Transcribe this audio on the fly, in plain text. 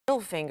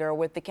finger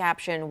with the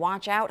caption,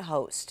 "Watch out,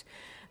 host."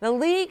 The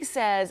league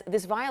says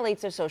this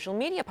violates their social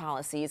media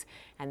policies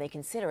and they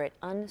consider it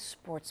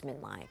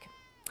unsportsmanlike.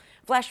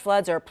 Flash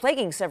floods are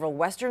plaguing several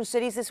western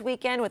cities this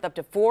weekend with up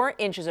to 4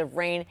 inches of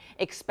rain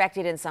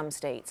expected in some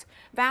states.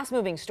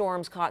 Fast-moving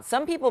storms caught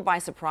some people by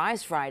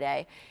surprise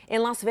Friday.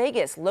 In Las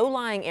Vegas,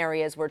 low-lying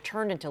areas were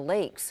turned into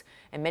lakes,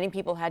 and many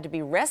people had to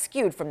be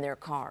rescued from their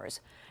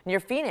cars.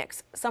 Near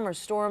Phoenix, summer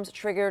storms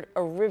triggered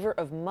a river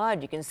of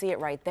mud. You can see it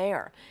right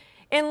there.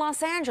 In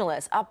Los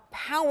Angeles, a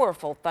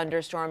powerful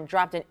thunderstorm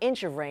dropped an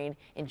inch of rain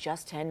in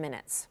just 10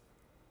 minutes.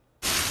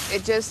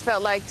 It just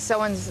felt like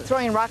someone's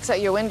throwing rocks at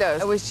your windows.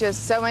 It was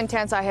just so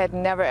intense. I had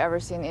never, ever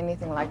seen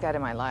anything like that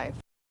in my life.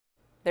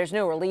 There's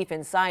no relief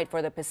in sight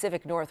for the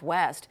Pacific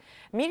Northwest.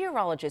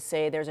 Meteorologists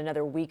say there's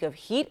another week of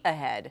heat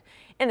ahead.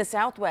 In the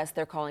Southwest,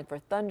 they're calling for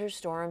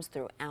thunderstorms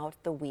throughout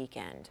the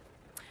weekend.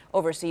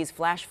 Overseas,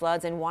 flash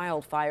floods and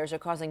wildfires are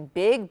causing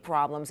big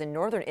problems in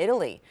northern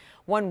Italy.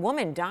 One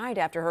woman died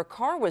after her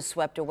car was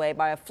swept away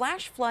by a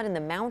flash flood in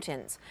the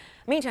mountains.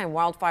 Meantime,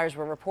 wildfires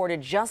were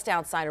reported just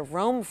outside of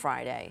Rome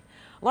Friday.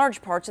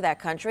 Large parts of that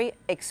country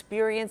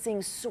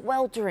experiencing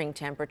sweltering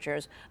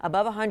temperatures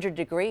above 100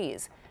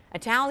 degrees.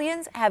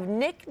 Italians have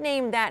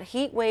nicknamed that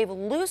heat wave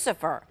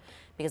Lucifer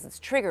because it's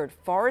triggered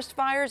forest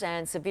fires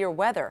and severe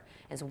weather,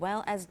 as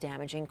well as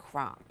damaging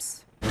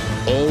crops.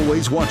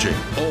 Always watching,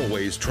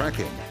 always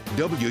tracking.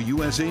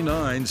 WUSA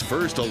 9's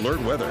First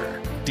Alert Weather,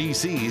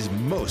 DC's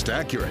most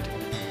accurate.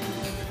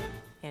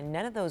 And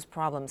none of those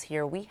problems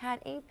here. We had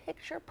a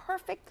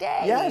picture-perfect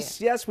day.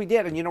 Yes, we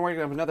did. And you know, we're going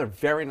to have another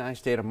very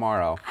nice day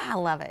tomorrow. I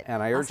love it.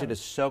 And I urge you to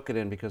soak it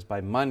in because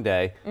by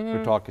Monday,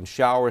 we're talking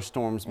shower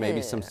storms,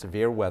 maybe some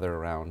severe weather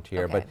around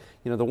here. Okay. But,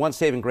 you know, the one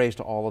saving grace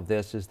to all of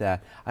this is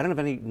that I don't have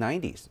any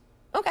 90s.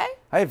 Okay.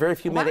 I have very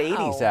few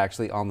mid-80s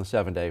actually on the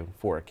 7-day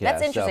forecast.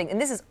 That's interesting. And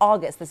this is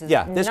August. This is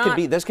this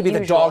could be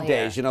the dog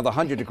days, you know, the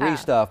 100-degree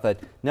stuff. But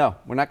no,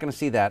 we're not going to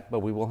see that. But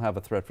we will have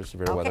a threat for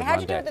severe weather Monday.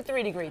 How'd you do with the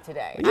 3-degree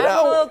today? You I'm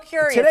know, a little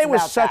curious today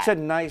was about such that.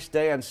 a nice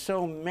day on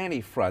so many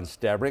fronts,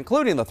 Deborah,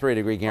 including the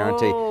 3-degree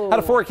guarantee. Had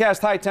a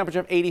forecast high temperature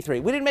of 83.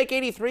 We didn't make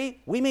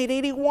 83. We made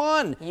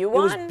 81. You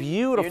won. It was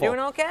beautiful. You're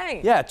doing okay.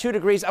 Yeah, 2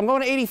 degrees. I'm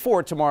going to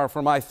 84 tomorrow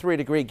for my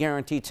 3-degree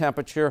guarantee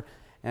temperature.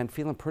 And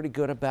feeling pretty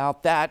good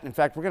about that. In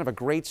fact, we're going to have a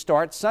great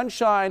start.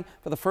 Sunshine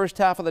for the first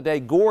half of the day,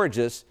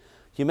 gorgeous.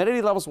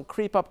 Humidity levels will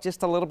creep up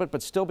just a little bit,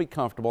 but still be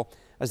comfortable.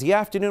 As the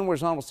afternoon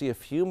wears on, we'll see a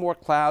few more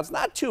clouds.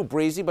 Not too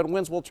breezy, but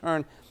winds will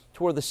turn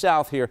toward the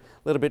south here a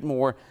little bit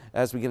more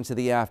as we get into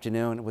the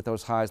afternoon with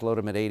those highs low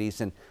to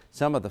mid-80s. And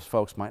some of the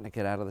folks might not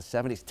get out of the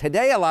 70s.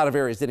 Today, a lot of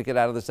areas didn't get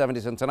out of the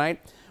 70s. And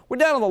tonight, we're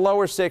down in the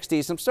lower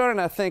 60s. I'm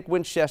starting to think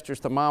Winchester's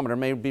thermometer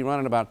may be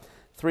running about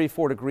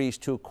 3-4 degrees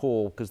too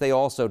cool because they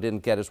also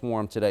didn't get as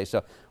warm today.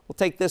 So we'll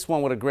take this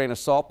one with a grain of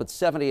salt, but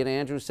 70 in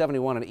Andrews,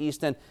 71 in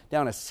Easton,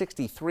 down to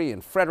 63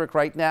 in Frederick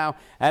right now.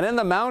 And in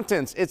the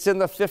mountains, it's in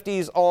the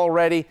 50s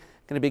already.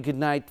 Going to be a good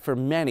night for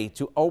many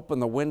to open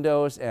the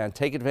windows and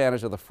take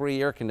advantage of the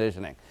free air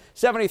conditioning.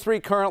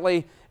 73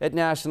 currently at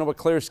National with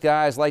clear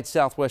skies, light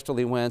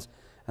southwesterly winds,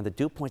 and the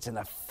dew point's in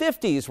the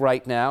 50s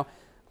right now.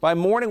 By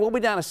morning, we'll be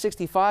down to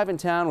 65 in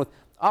town with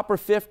upper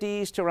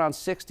 50s to around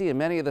 60 in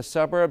many of the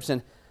suburbs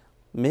and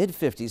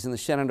mid-50s in the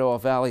Shenandoah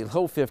Valley,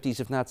 low 50s,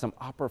 if not some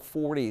upper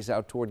 40s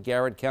out toward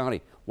Garrett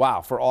County.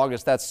 Wow, for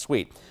August, that's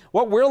sweet.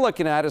 What we're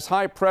looking at is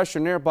high pressure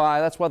nearby.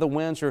 That's why the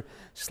winds are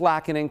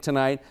slackening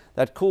tonight.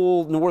 That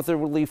cool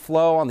northerly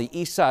flow on the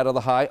east side of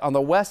the high. On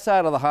the west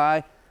side of the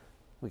high,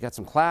 we got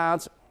some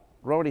clouds.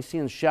 We're already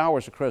seeing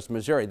showers across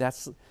Missouri.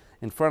 That's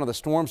in front of the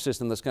storm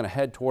system that's going to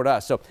head toward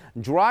us. So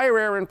drier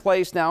air in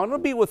place now, and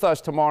it'll be with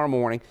us tomorrow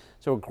morning.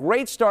 So a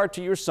great start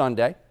to your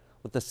Sunday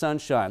with the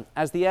sunshine.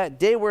 As the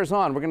day wears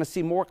on, we're going to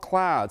see more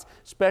clouds,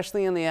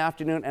 especially in the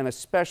afternoon and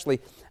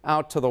especially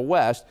out to the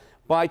west.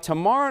 By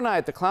tomorrow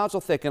night, the clouds will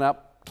thicken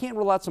up. Can't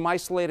rule out some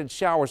isolated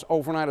showers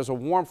overnight as a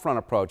warm front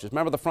approaches.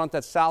 Remember the front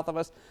that's south of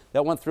us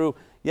that went through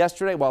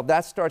yesterday? Well,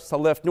 that starts to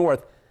lift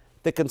north.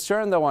 The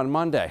concern, though, on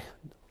Monday,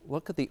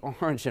 look at the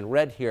orange and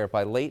red here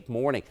by late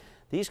morning.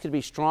 These could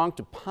be strong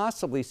to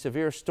possibly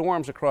severe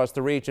storms across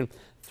the region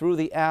through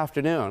the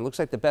afternoon. Looks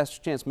like the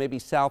best chance may be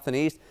south and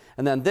east.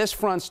 And then this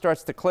front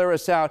starts to clear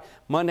us out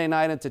Monday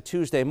night into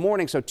Tuesday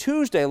morning. So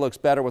Tuesday looks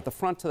better with the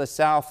front to the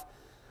south.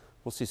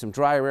 We'll see some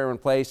drier air in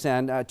place.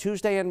 And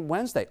Tuesday and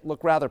Wednesday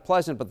look rather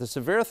pleasant. But the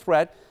severe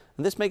threat,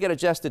 and this may get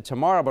adjusted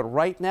tomorrow, but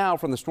right now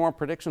from the Storm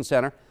Prediction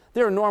Center,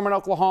 they're in Norman,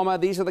 Oklahoma.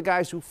 These are the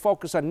guys who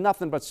focus on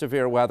nothing but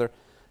severe weather.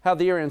 Have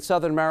the area in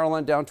southern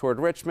Maryland down toward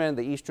Richmond,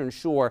 the eastern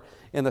shore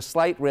in the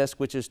slight risk,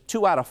 which is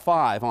 2 out of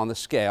 5 on the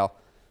scale.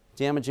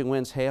 Damaging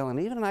winds, hail, and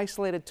even an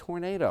isolated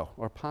tornado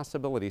or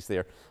possibilities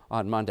there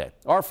on Monday.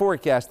 Our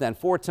forecast then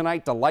for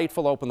tonight,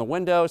 delightful. Open the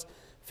windows,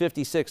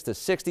 56 to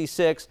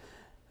 66.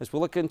 As we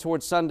look in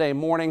towards Sunday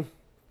morning,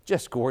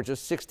 just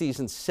gorgeous, 60s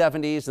and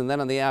 70s. And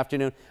then in the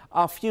afternoon,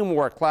 a few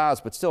more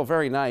clouds, but still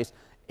very nice,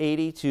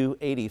 80 to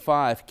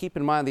 85. Keep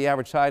in mind the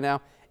average high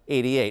now,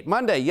 88.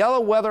 Monday,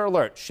 yellow weather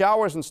alert.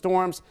 Showers and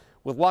storms.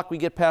 With luck, we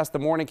get past the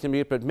morning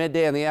commute, but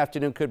midday and the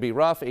afternoon could be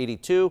rough,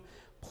 82.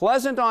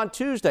 Pleasant on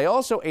Tuesday,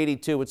 also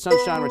 82 with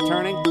sunshine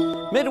returning.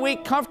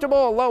 Midweek,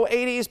 comfortable, a low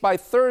 80s by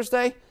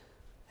Thursday.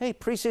 Hey,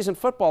 preseason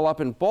football up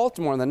in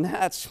Baltimore, and the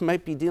Nats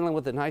might be dealing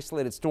with an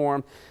isolated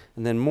storm.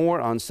 And then more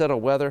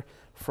unsettled weather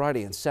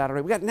Friday and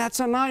Saturday. We got Nats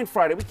on 9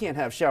 Friday. We can't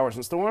have showers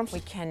and storms. We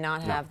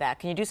cannot have that.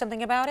 Can you do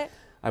something about it?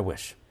 I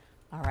wish.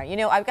 All right. You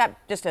know, I've got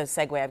just a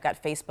segue. I've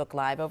got Facebook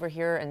Live over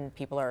here, and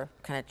people are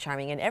kind of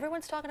chiming in.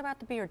 Everyone's talking about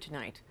the beard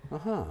tonight.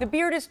 The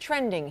beard is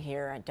trending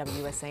here at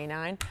WSA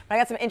 9. But I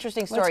got some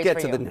interesting stories for you.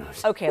 Let's get to the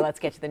news. Okay, let's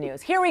get to the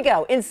news. Here we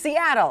go. In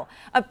Seattle,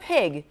 a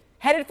pig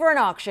headed for an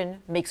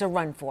auction makes a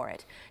run for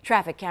it.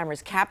 Traffic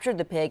cameras captured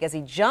the pig as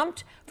he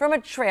jumped from a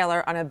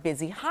trailer on a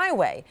busy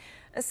highway.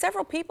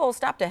 Several people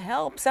stopped to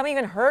help. Some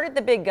even herded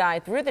the big guy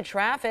through the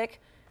traffic.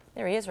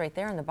 There he is right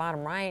there in the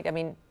bottom right. I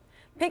mean,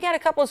 pig had a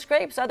couple of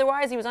scrapes,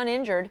 otherwise he was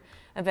uninjured.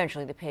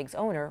 Eventually, the pig's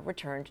owner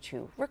returned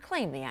to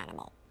reclaim the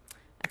animal.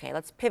 Okay,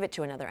 let's pivot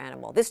to another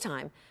animal. This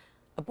time,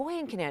 a boy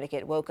in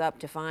Connecticut woke up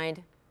to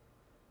find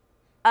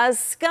a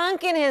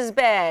skunk in his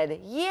bed.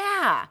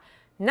 Yeah,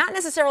 not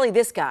necessarily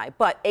this guy,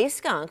 but a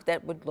skunk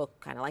that would look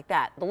kind of like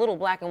that. The little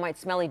black and white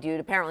smelly dude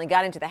apparently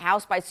got into the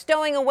house by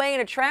stowing away in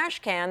a trash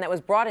can that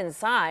was brought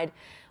inside.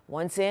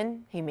 Once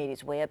in, he made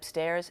his way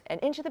upstairs and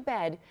into the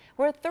bed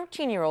where a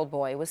 13-year-old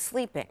boy was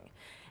sleeping.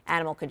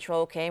 Animal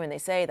control came and they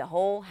say the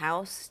whole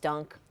house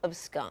stunk of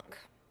skunk.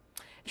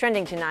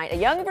 Trending tonight, a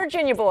young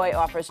Virginia boy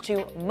offers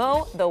to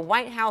mow the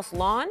White House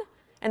lawn,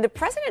 and the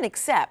president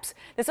accepts.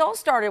 This all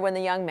started when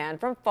the young man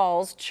from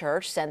Falls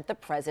Church sent the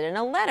president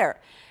a letter.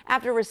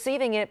 After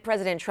receiving it,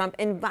 President Trump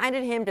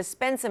invited him to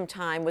spend some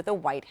time with a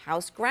White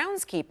House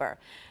groundskeeper.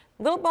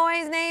 Little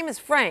boy's name is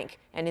Frank,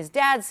 and his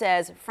dad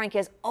says Frank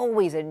has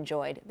always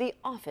enjoyed the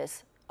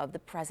office of the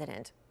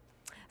president.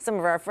 Some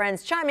of our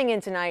friends chiming in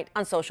tonight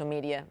on social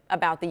media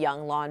about the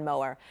young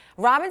lawnmower.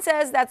 Robin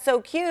says, that's so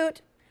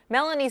cute.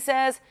 Melanie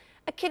says,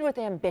 a kid with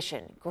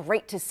ambition,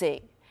 great to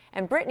see.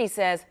 And Brittany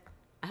says,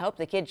 I hope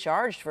the kid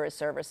charged for his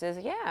services.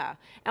 Yeah,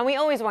 and we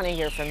always want to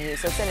hear from you,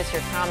 so send us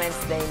your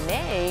comments. They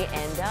may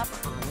end up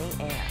on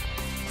the air.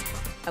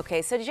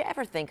 Okay, so did you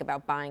ever think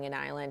about buying an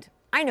island?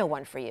 I know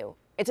one for you.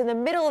 It's in the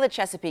middle of the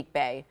Chesapeake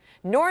Bay,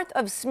 north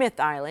of Smith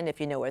Island, if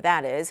you know where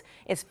that is.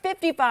 It's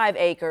 55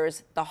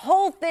 acres, the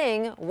whole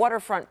thing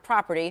waterfront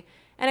property,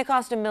 and it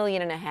cost $1.5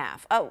 million.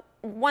 Oh,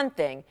 one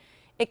thing,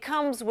 it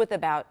comes with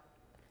about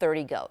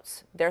 30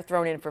 goats. They're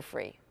thrown in for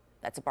free.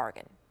 That's a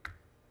bargain.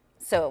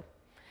 So,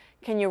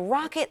 can you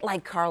rock it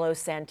like Carlos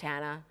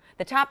Santana?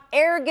 The top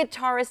air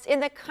guitarists in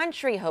the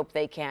country hope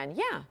they can.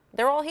 Yeah,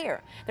 they're all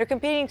here. They're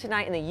competing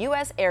tonight in the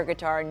U.S. Air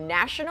Guitar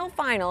National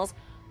Finals,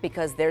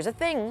 because there's a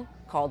thing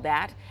called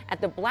that at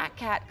the Black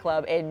Cat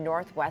Club in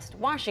Northwest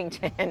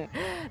Washington.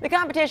 The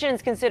competition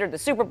is considered the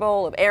Super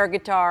Bowl of air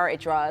guitar. It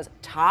draws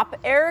top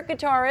air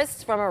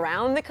guitarists from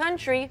around the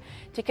country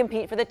to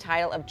compete for the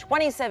title of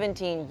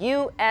 2017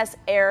 U.S.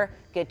 Air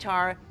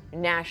Guitar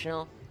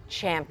National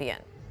Champion.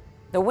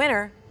 The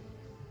winner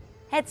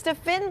heads to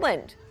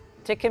Finland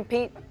to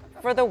compete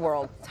for the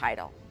world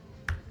title.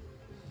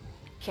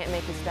 Can't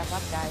make this stuff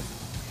up,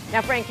 guys.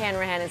 Now, Frank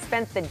Hanrahan has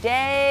spent the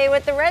day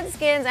with the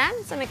Redskins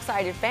and some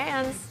excited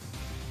fans.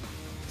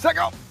 Set,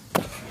 go.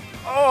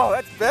 Oh,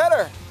 that's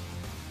better.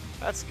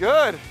 That's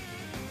good.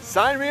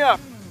 Sign me up.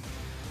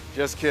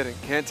 Just kidding.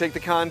 Can't take the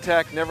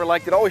contact. Never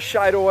liked it. Always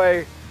shied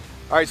away.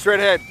 All right, straight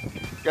ahead.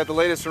 Got the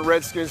latest from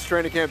Redskins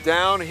training camp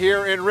down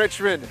here in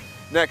Richmond.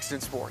 Next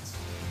in sports.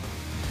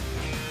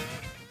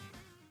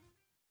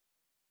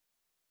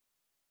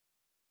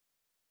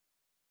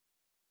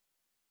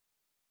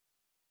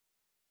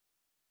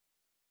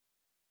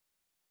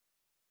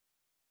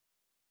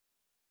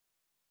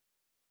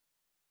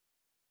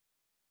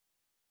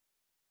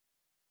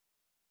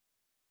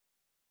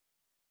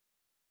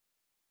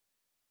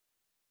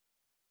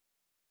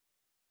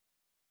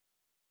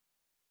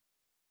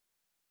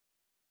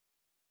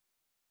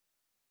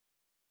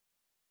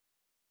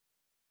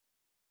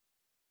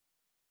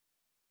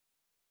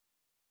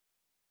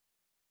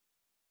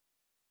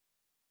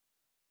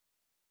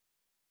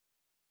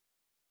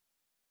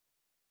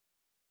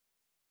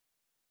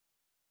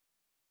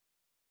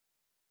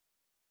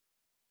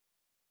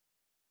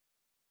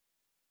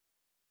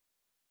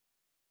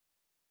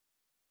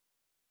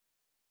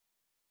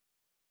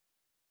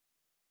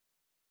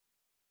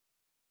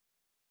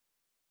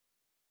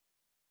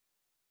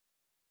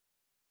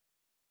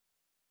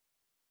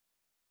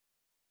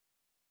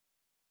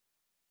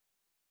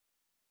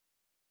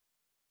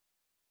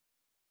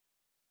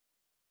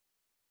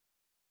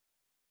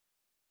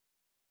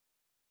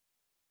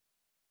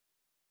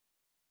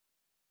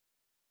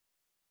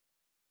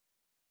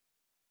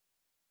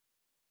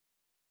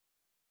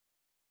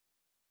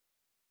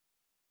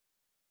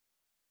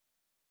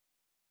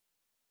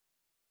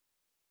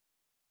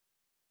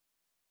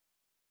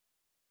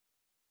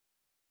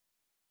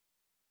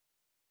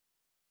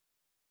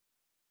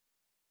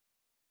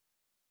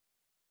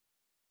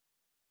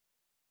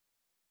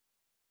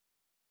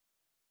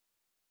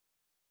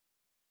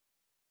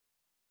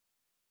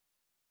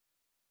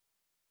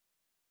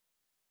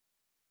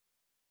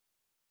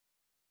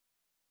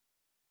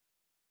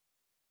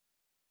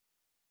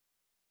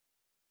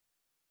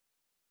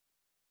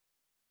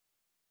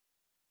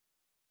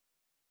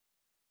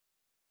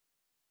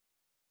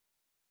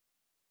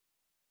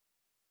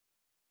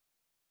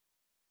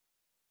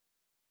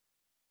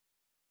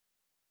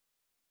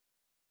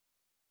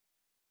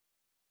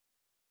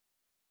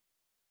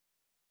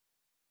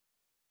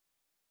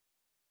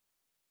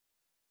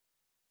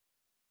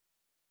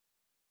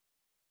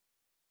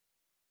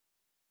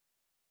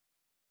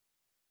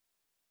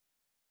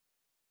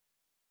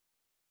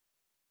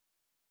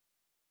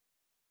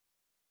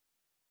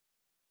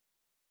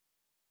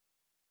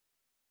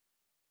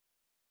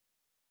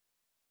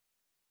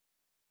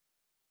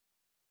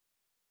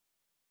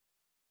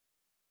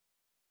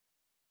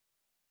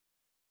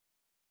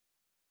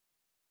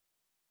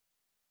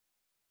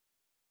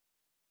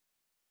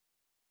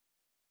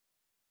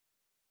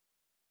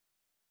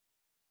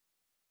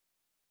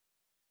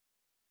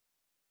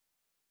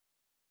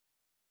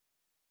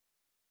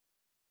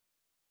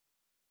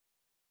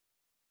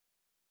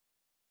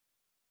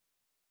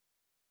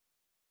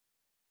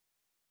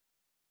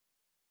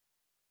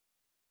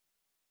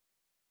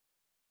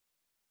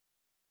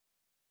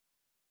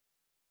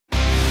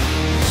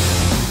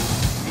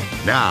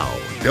 Now,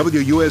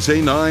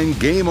 WUSA 9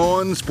 Game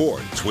On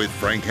Sports with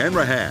Frank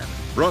Hanrahan,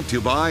 brought to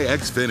you by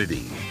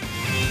Xfinity.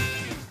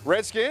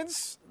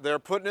 Redskins, they're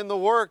putting in the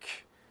work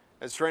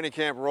as training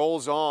camp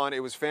rolls on.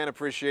 It was Fan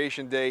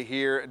Appreciation Day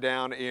here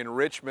down in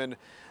Richmond.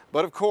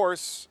 But of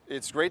course,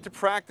 it's great to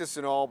practice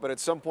and all, but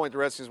at some point the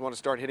Redskins want to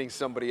start hitting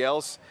somebody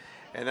else.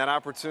 And that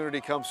opportunity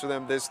comes for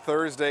them this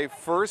Thursday.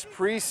 First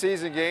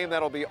preseason game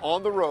that'll be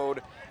on the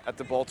road at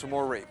the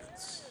Baltimore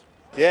Ravens.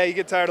 Yeah, you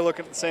get tired of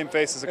looking at the same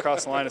faces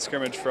across the line of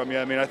scrimmage from you.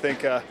 I mean, I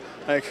think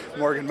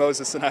Morgan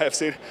Moses and I have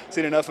seen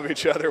enough of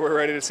each other. We're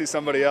ready to see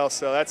somebody else.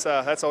 So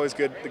that's always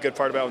good. The good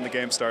part about when the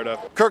games start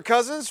up. Kirk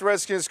Cousins,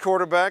 Redskins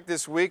quarterback,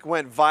 this week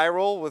went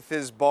viral with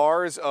his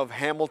bars of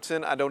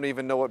Hamilton. I don't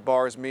even know what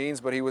bars means,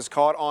 but he was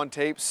caught on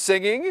tape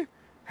singing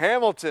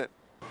Hamilton.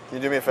 Can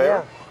you do me a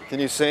favor? Yeah. Can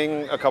you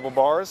sing a couple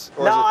bars?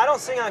 Or no, I don't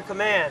sing on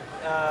command.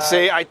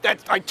 See, I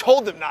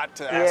told them not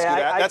to ask you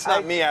that. That's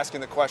not me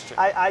asking the question.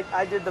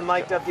 I did the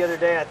mic'd up the other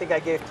day, and I think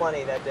I gave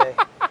plenty that day.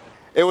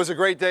 It was a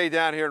great day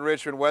down here in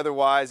Richmond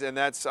weather-wise, and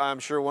that's, I'm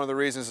sure, one of the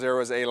reasons there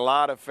was a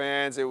lot of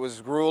fans. It was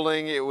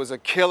grueling. It was a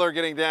killer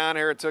getting down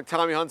here. It took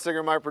Tommy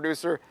Hunsinger, my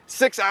producer,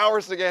 6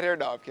 hours to get here.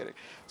 No, I'm kidding.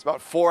 It's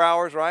about 4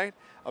 hours, right?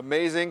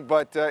 Amazing,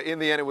 but in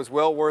the end, it was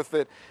well worth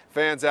it.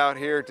 Fans out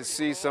here to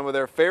see some of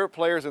their favorite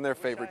players and their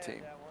favorite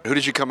team. Who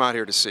did you come out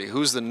here to see?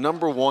 Who's the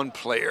 #1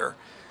 player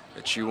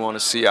that you want to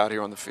see out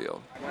here on the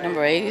field?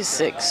 Number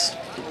 86,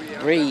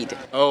 Reed.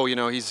 Oh, you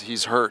know,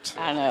 he's hurt.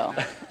 I know.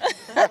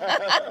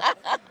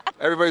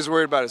 Everybody's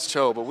worried about his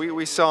toe, but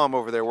we saw him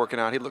over there working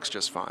out. He looks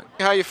just fine.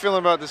 How you feeling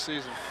about this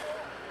season?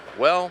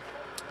 Well,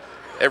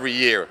 every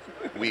year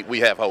we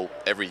have hope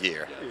every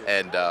year,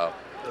 and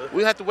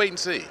we'll have to wait and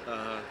see.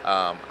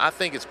 I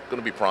think it's going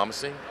to be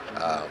promising.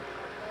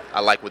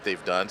 I like what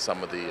they've done,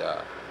 some of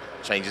the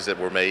changes that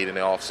were made in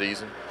the off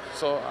season.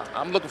 So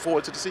I'm looking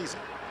forward to the season.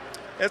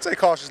 I'd say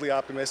cautiously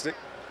optimistic.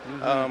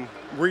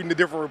 Reading the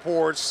different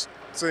reports,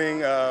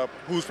 seeing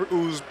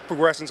who's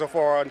progressing so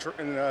far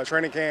in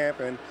training camp,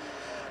 and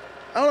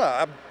I don't know.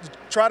 I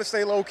try to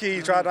stay low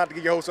key, try not to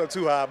get your hopes up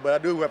too high, but I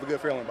do have a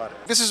good feeling about it.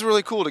 This is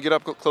really cool to get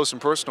up close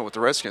and personal with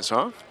the Redskins,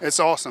 huh? It's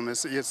awesome.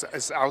 It's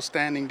an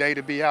outstanding day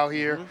to be out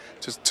here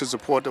to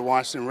support the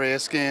Washington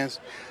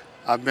Redskins.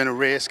 I've been a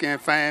Redskin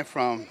fan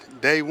from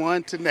day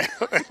one to now.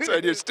 So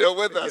you're still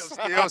with us.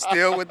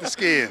 Still with the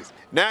Skins.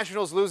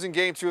 Nationals losing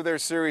game 2 of their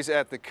series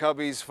at the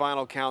Cubbies.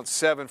 Final count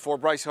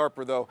 7-4. Bryce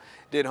Harper, though,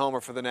 did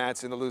homer for the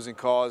Nats in the losing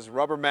cause.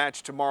 Rubber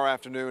match tomorrow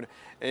afternoon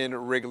in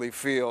Wrigley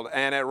Field.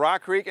 And at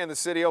Rock Creek and the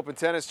City Open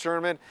Tennis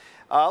Tournament,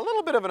 a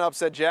little bit of an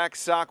upset. Jack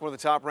Sock, one of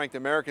the top-ranked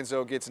Americans,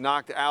 though, gets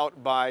knocked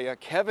out by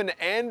Kevin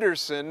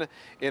Anderson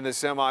in the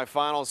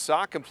semifinals.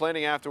 Sock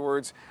complaining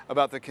afterwards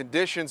about the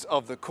conditions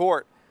of the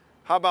court.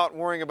 How about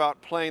worrying about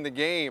playing the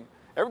game?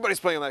 Everybody's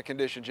playing in that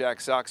condition,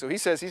 Jack Sock, so he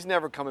says he's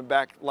never coming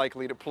back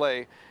likely to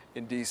play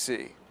in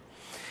D.C.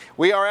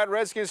 We are at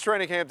Redskins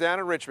training camp down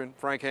in Richmond.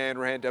 Frank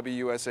Hanrahan,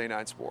 WUSA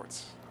 9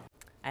 Sports.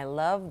 I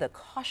love the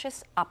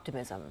cautious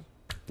optimism.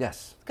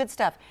 Yes. Good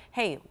stuff.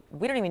 Hey,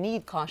 we don't even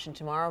need caution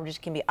tomorrow. We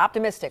just can be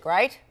optimistic,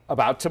 right?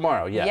 About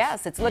tomorrow, yes.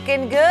 Yes, it's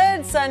looking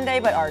good Sunday,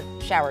 but our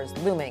showers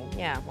looming.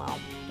 Yeah, well,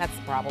 that's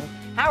the problem.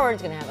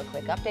 Howard's going to have a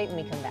quick update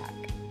when we come back.